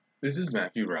This is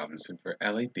Matthew Robinson for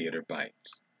LA Theater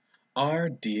Bites. Our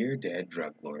Dear Dead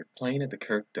Drug Lord, playing at the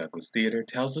Kirk Douglas Theater,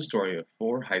 tells the story of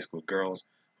four high school girls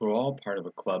who are all part of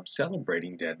a club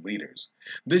celebrating dead leaders.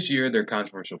 This year, their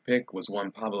controversial pick was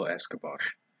one Pablo Escobar.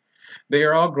 They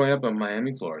are all growing up in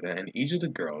Miami, Florida, and each of the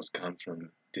girls comes from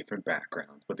different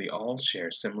backgrounds, but they all share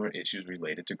similar issues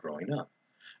related to growing up: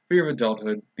 fear of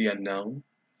adulthood, the unknown,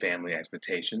 family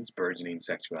expectations, burgeoning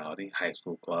sexuality, high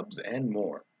school clubs, and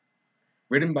more.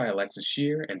 Written by Alexis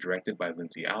Shear and directed by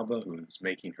Lindsay Alba, who is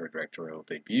making her directorial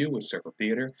debut with Circle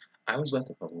Theater, I was left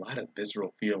with a lot of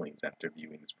visceral feelings after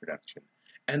viewing this production,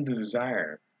 and the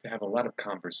desire to have a lot of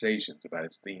conversations about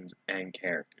its themes and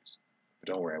characters.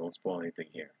 But don't worry, I won't spoil anything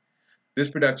here. This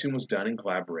production was done in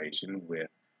collaboration with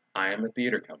I Am a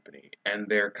Theater Company, and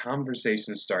their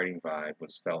conversation starting vibe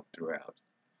was felt throughout.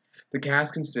 The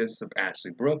cast consists of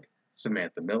Ashley Brooke,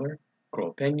 Samantha Miller,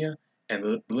 Coral Pena,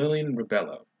 and Lillian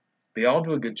Ribello. They all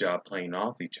do a good job playing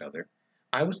off each other.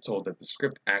 I was told that the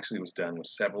script actually was done with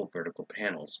several vertical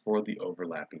panels for the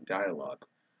overlapping dialogue,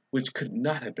 which could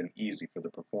not have been easy for the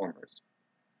performers.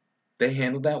 They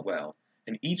handled that well,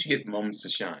 and each get moments to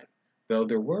shine, though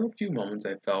there were a few moments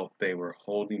I felt they were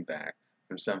holding back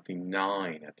from something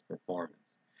gnawing at the performance.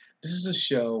 This is a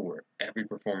show where every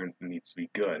performance needs to be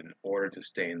good in order to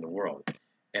stay in the world,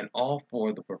 and all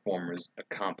four of the performers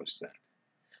accomplished that.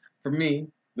 For me,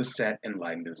 the set and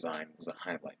lighting design was a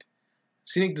highlight.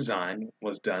 Scenic design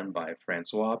was done by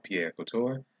Francois Pierre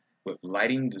Couture, with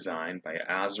lighting design by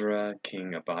Azra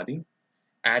King Abadi.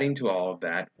 Adding to all of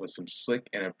that was some slick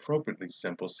and appropriately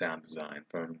simple sound design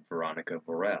from Veronica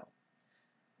Vorel.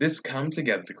 This comes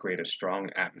together to create a strong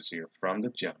atmosphere from the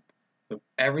jump with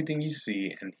everything you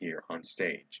see and hear on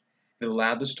stage. It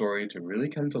allowed the story to really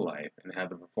come to life and have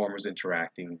the performers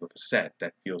interacting with a set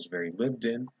that feels very lived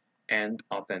in and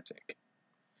authentic.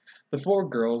 The four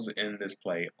girls in this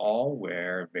play all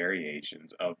wear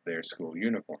variations of their school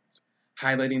uniforms,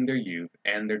 highlighting their youth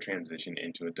and their transition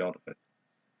into adulthood.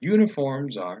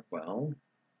 Uniforms are, well,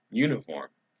 uniform.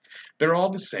 They're all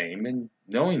the same, and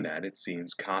knowing that, it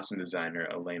seems costume designer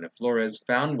Elena Flores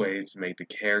found ways to make the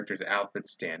characters'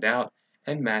 outfits stand out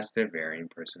and match their varying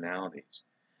personalities.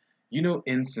 You know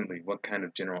instantly what kind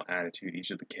of general attitude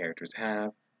each of the characters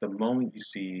have the moment you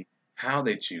see how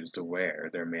they choose to wear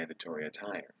their mandatory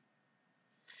attire.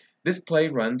 This play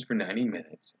runs for 90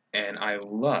 minutes, and I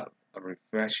love a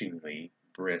refreshingly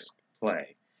brisk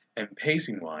play. And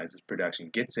pacing wise, this production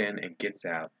gets in and gets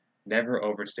out, never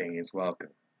overstaying its welcome.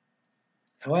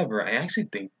 However, I actually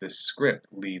think the script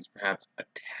leaves perhaps a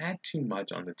tad too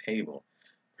much on the table.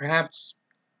 Perhaps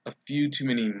a few too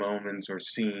many moments or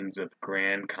scenes of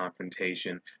grand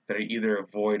confrontation that are either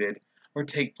avoided or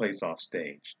take place off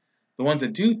stage. The ones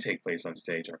that do take place on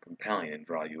stage are compelling and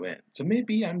draw you in. So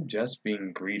maybe I'm just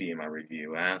being greedy in my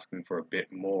review, asking for a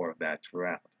bit more of that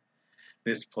throughout.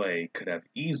 This play could have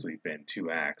easily been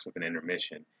two acts with an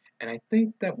intermission, and I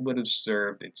think that would have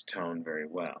served its tone very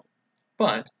well.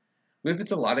 But with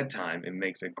its allotted time, it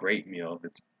makes a great meal of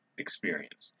its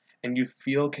experience, and you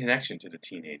feel connection to the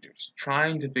teenagers,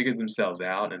 trying to figure themselves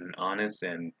out in an honest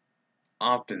and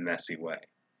often messy way.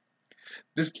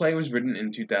 This play was written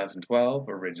in 2012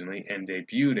 originally and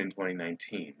debuted in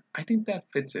 2019. I think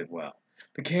that fits it well.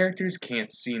 The characters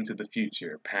can't see into the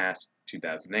future past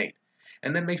 2008,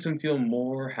 and that makes them feel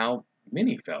more how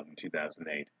Minnie felt in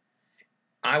 2008.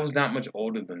 I was not much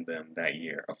older than them that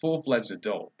year, a full fledged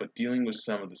adult, but dealing with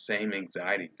some of the same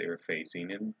anxieties they were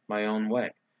facing in my own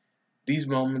way. These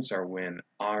moments are when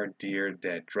our dear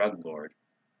dead drug lord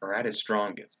are at his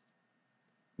strongest.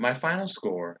 My final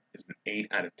score is an 8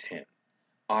 out of 10.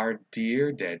 Our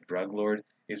dear dead drug lord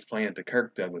is playing at the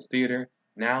Kirk Douglas Theater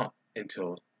now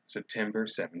until September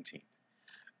 17th.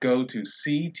 Go to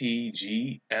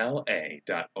ctgla.org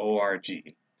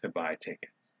to buy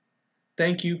tickets.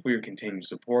 Thank you for your continued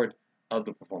support of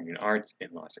the performing arts in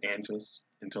Los Angeles.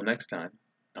 Until next time,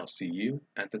 I'll see you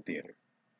at the theater.